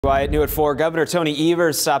New at 4, Governor Stoney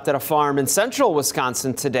Acres stopped at a farm in central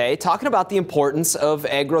Wisconsin today talking about the importance of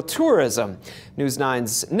agritourism. News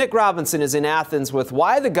 9's Nick Robinson is in Athens with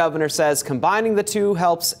why the governor says combining the two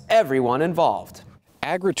helps everyone involved.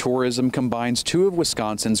 Agritourism combines two of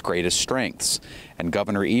Wisconsin's greatest strengths, and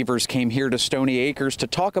Governor Evers came here to Stoney Acres to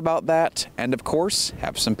talk about that and, of course,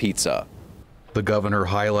 have some pizza. The governor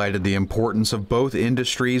highlighted the importance of both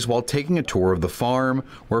industries while taking a tour of the farm,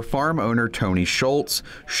 where farm owner Tony Schultz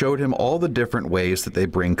showed him all the different ways that they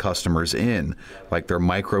bring customers in, like their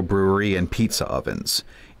microbrewery and pizza ovens.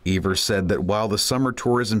 Evers said that while the summer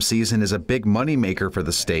tourism season is a big moneymaker for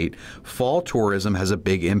the state, fall tourism has a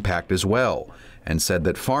big impact as well, and said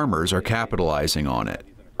that farmers are capitalizing on it.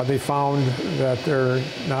 They found that they're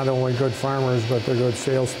not only good farmers, but they're good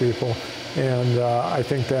salespeople, and I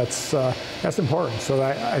think that's important. So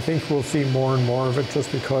I think we'll see more and more of it,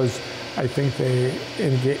 just because I think they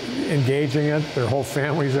engaging in it. Their whole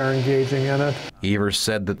families are engaging in it. Evers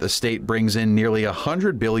said that the state brings in nearly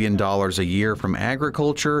 $100 billion a year from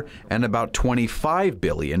agriculture and about $25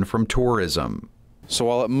 billion from tourism. So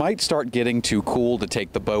while it might start getting too cool to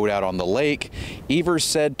take the boat out on the lake, Evers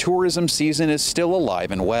said tourism season is still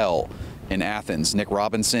alive and well. In Athens, Nick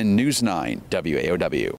Robinson, News 9, WAOW.